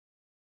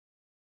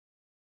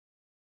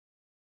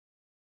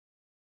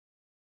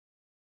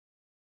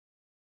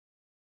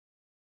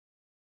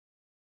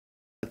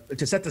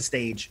to set the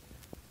stage,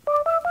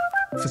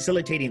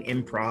 facilitating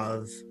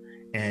improv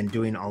and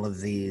doing all of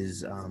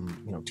these,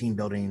 team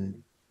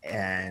building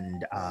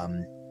and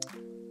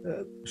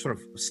sort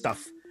of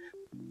stuff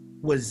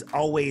was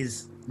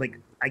always like,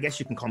 I guess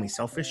you can call me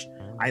selfish.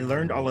 I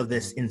learned all of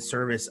this in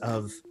service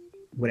of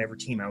whatever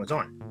team I was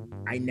on.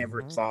 I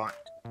never thought,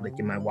 like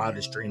in my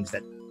wildest dreams,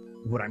 that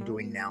what I'm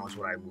doing now is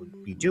what I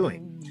would be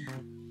doing.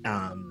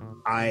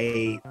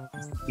 I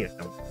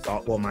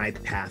thought, well, my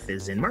path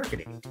is in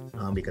marketing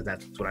because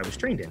that's what I was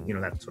trained in.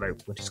 That's what I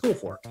went to school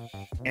for.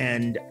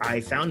 And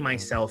I found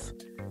myself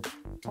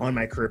on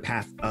my career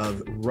path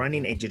of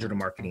running a digital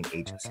marketing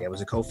agency. I was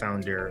a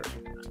co-founder,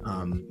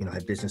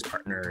 had business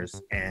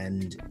partners,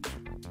 and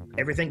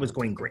everything was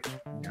going great.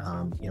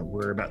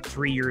 We're about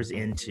 3 years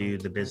into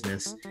the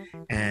business,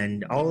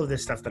 and all of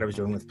this stuff that I was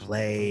doing with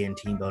play and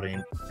team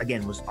building,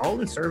 again, was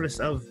all in service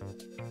of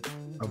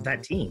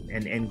that team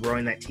and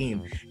growing that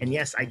team. And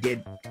yes, I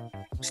did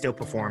still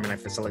perform and I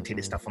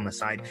facilitated stuff on the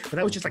side, but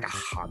that was just like a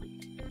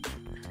hobby.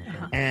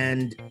 Uh-huh.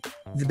 And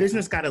the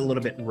business got a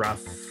little bit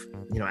rough,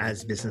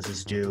 as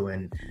businesses do.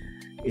 And,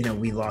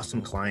 we lost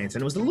some clients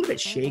and it was a little bit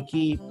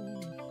shaky.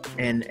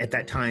 And at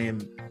that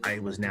time, I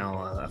was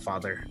now a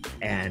father,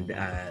 and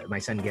my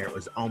son Garrett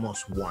was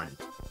almost 1.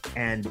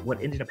 And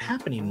what ended up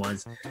happening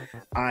was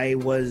I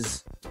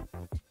was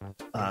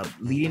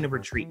leading a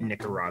retreat in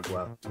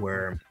Nicaragua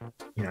where,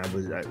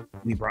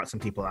 we brought some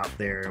people out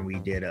there and we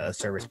did a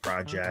service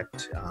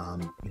project.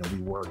 We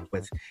worked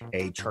with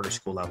a charter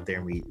school out there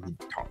and we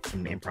taught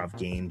some improv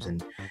games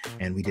and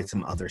we did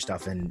some other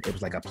stuff, and it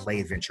was like a play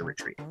adventure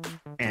retreat.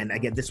 And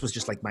again, this was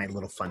just like my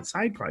little fun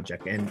side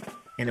project. And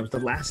it was the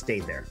last day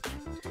there.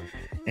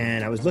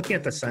 And I was looking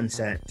at the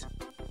sunset.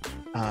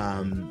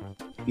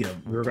 We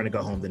were going to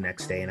go home the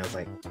next day, and I was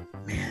like,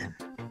 man,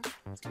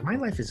 my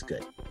life is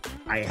good.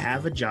 I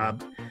have a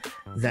job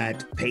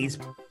that pays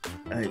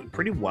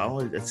pretty well.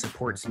 It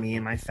supports me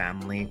and my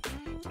family,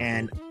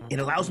 and it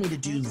allows me to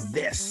do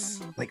this.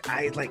 And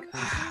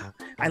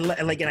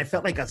I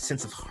felt like a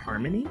sense of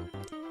harmony.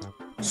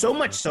 So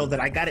much so that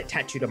I got it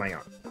tattooed on my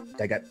arm.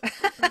 I got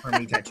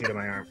harmony tattooed on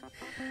my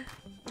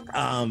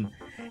arm.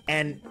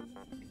 And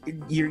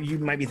you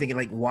might be thinking,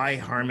 like, why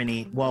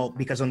harmony? Well,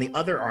 because on the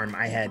other arm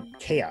I had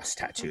chaos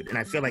tattooed, and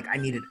I feel like I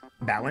needed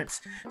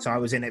balance. So I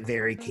was in a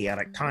very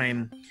chaotic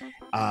time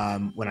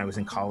when I was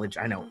in college.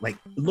 I know, like,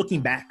 looking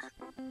back,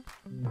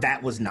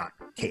 that was not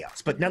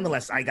chaos, but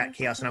nonetheless, I got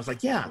chaos, and I was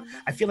like, yeah,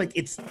 I feel like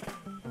this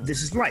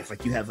is life.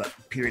 Like, you have a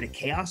period of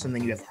chaos, and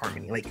then you have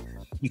harmony. Like,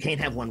 you can't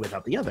have one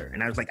without the other.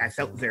 And I was like, I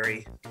felt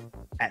very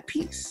at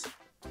peace.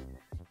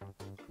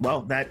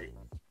 Well, that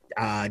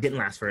didn't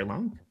last very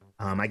long.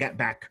 I got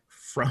back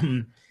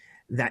from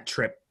that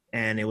trip,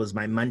 and it was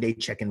my Monday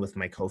check-in with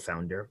my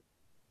co-founder,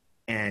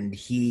 and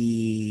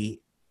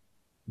he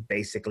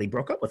basically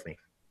broke up with me.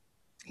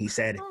 He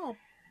said,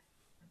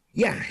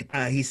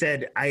 he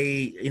said,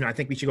 I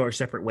think we should go our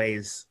separate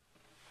ways.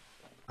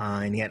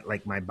 And he had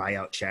like my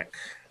buyout check,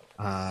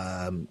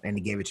 and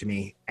he gave it to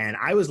me, and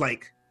I was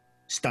like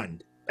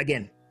stunned.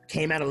 Again,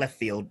 came out of left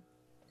field,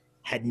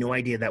 had no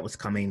idea that was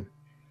coming,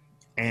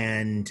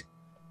 and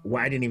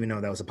I didn't even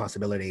know that was a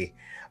possibility,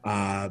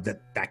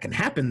 that can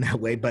happen that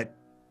way. But,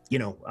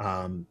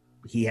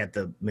 he had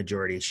the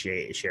majority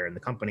share in the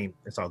company.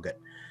 It's all good.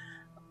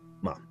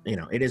 Well,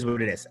 it is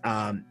what it is.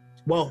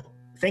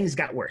 Things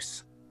got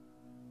worse.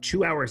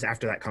 2 hours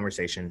after that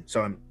conversation.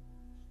 So I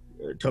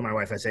told my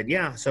wife, I said,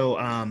 so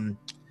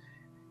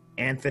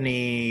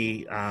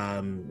Anthony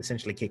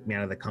essentially kicked me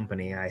out of the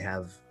company. I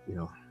have,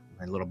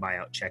 my little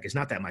buyout check. It's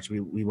not that much.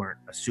 We weren't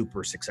a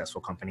super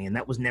successful company, and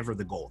that was never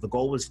the goal. The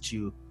goal was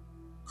to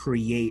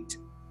create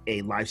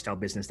a lifestyle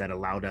business that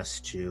allowed us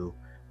to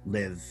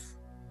live,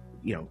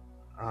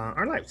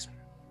 our lives.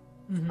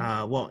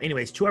 Mm-hmm.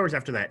 Anyways, 2 hours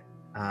after that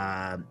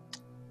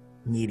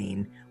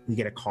meeting, we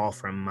get a call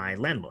from my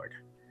landlord.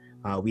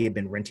 We had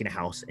been renting a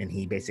house, and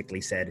he basically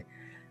said,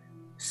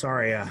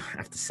 sorry, I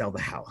have to sell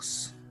the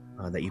house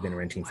that you've been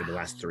renting for the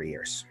last 3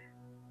 years.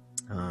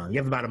 You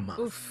have about a month.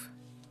 Oof.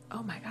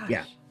 Oh my gosh.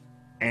 Yeah.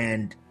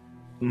 And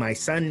my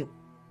son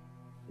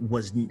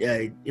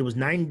it was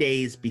 9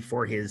 days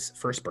before his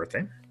first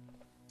birthday.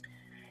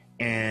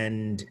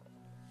 And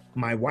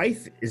my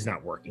wife is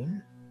not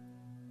working.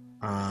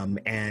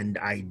 And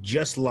I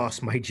just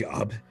lost my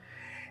job,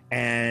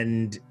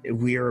 and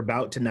we're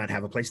about to not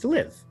have a place to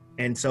live.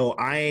 And so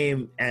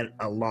I'm at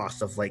a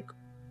loss of like,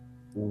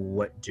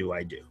 what do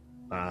I do?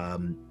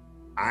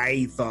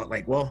 I thought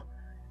like, well,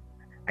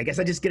 I guess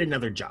I just get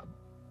another job.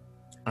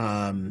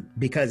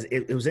 Because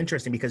it was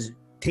interesting, because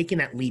taking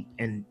that leap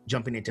and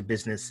jumping into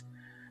business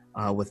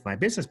with my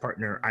business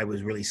partner, I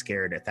was really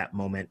scared at that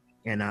moment.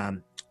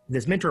 And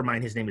this mentor of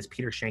mine, his name is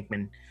Peter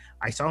Shankman.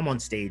 I saw him on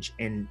stage,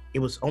 and it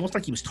was almost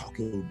like he was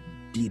talking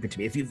deep into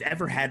me. If you've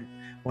ever had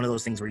one of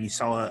those things where you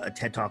saw a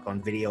TED Talk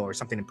on video or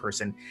something in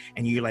person,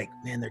 and you're like,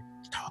 man, they're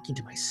talking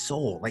to my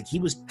soul. Like, he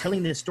was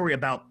telling this story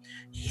about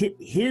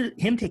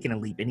him taking a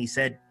leap, and he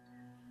said,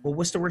 well,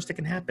 what's the worst that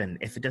can happen?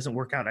 If it doesn't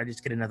work out, I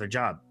just get another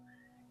job.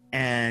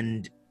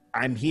 And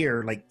I'm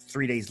here like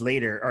 3 days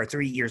later or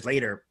 3 years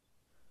later,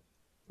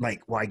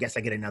 like, well, I guess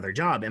I get another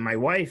job. And my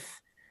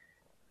wife,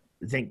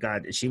 thank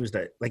God, she was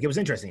it was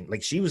interesting.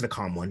 Like, she was the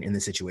calm one in the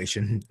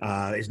situation.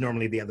 It's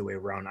normally the other way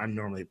around. I'm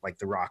normally like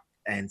the rock.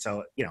 And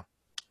so,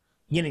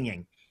 yin and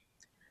yang.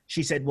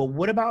 She said, well,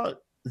 what about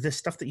the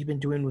stuff that you've been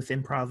doing with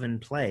improv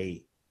and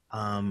play?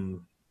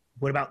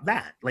 What about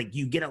that? Like,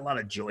 you get a lot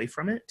of joy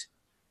from it.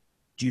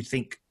 Do you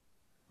think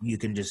you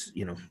can just,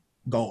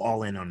 go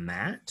all in on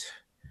that?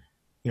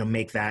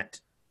 Make that,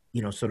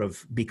 sort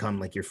of become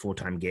like your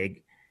full-time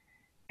gig.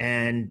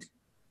 And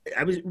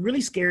I was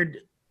really scared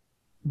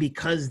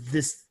because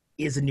this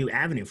is a new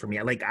avenue for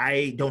me. Like,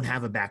 I don't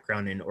have a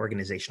background in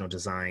organizational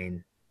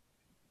design,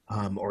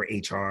 or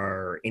HR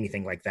or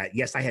anything like that.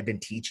 Yes, I had been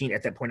teaching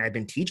at that point. I've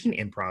been teaching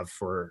improv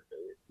for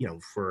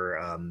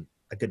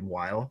a good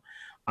while.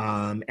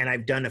 And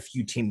I've done a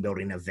few team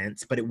building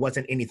events, but it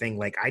wasn't anything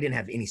like, I didn't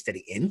have any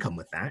steady income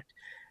with that.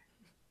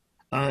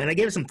 And I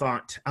gave it some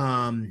thought.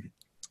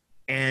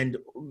 And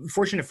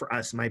fortunate for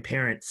us, my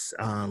parents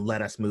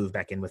let us move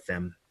back in with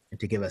them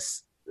to give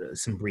us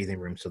some breathing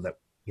room so that,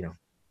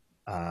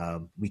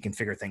 we can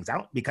figure things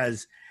out,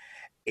 because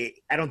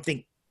I don't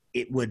think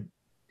it would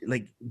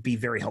be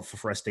very helpful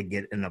for us to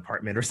get an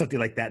apartment or something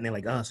like that. And they're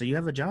like, oh, so you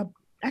have a job?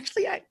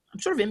 Actually, I'm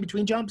sort of in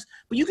between jobs,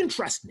 but you can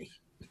trust me.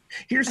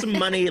 Here's some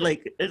money.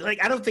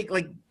 I don't think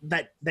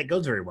that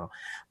goes very well.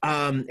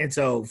 And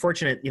so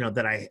fortunate,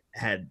 that I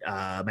had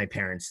my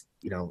parents,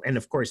 and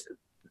of course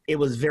it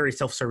was very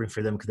self-serving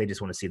for them because they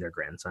just want to see their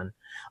grandson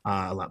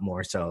a lot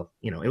more. So,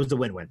 it was a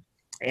win-win.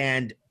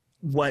 And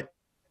what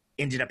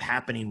ended up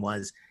happening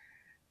was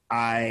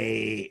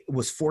I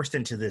was forced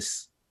into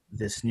this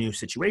new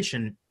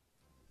situation.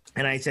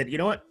 And I said, you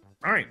know what?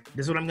 All right,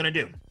 this is what I'm going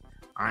to do.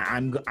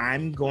 I'm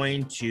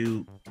going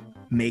to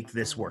make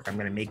this work. I'm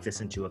going to make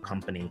this into a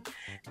company.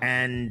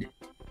 And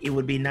it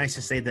would be nice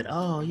to say that,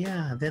 oh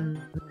yeah,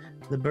 then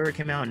the bird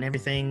came out and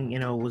everything,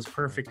 was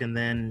perfect. And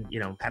then,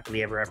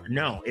 happily ever after.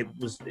 No, it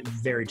was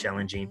very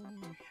challenging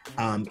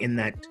in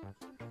that,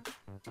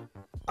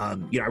 I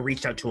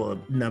reached out to a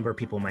number of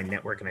people in my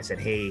network and I said,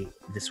 hey,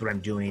 this is what I'm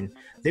doing.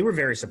 They were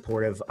very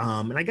supportive.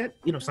 And I got,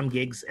 some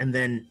gigs. And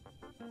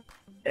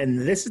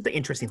this is the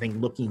interesting thing,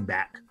 looking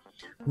back,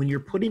 when you're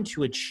put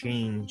into a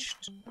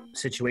changed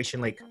situation,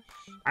 like,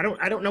 I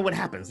don't know what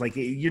happens. Like,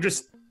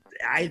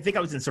 I think I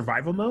was in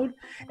survival mode.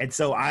 And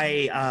so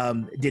I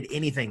did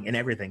anything and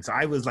everything. So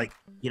I was like,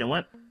 you know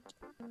what,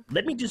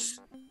 let me just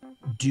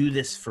do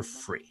this for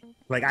free.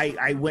 Like,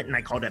 I went and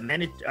I called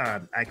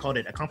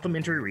it a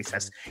complimentary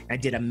recess. I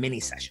did a mini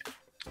session,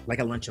 like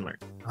a lunch and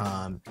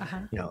learn,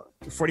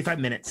 45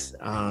 minutes.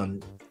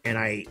 And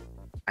I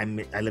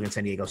live in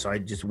San Diego, so I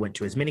just went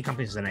to as many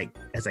companies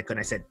as I could. And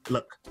I said,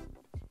 look,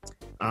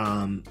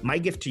 my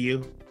gift to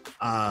you,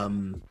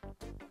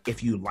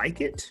 if you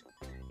like it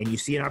and you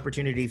see an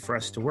opportunity for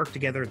us to work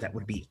together, that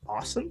would be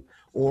awesome.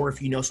 Or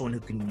if you know someone who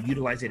can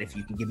utilize it, if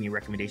you can give me a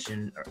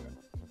recommendation or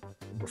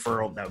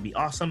referral, that would be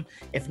awesome.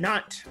 If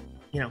not,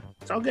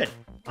 it's all good.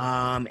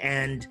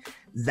 And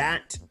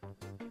that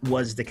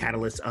was the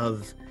catalyst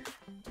of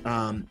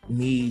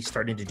me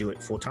starting to do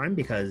it full time,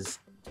 because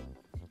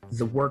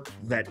the work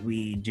that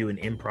we do in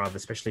improv,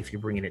 especially if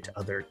you're bringing it to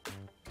other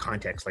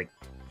contexts, like,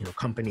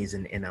 companies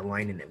and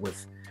aligning it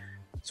with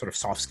sort of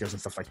soft skills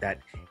and stuff like that,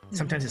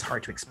 sometimes it's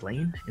hard to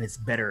explain and it's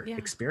better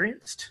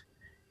experienced.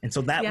 And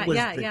so that was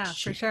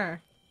for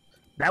sure.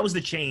 That was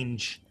the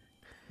change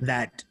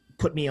that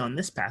put me on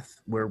this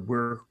path where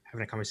we're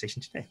having a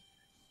conversation today.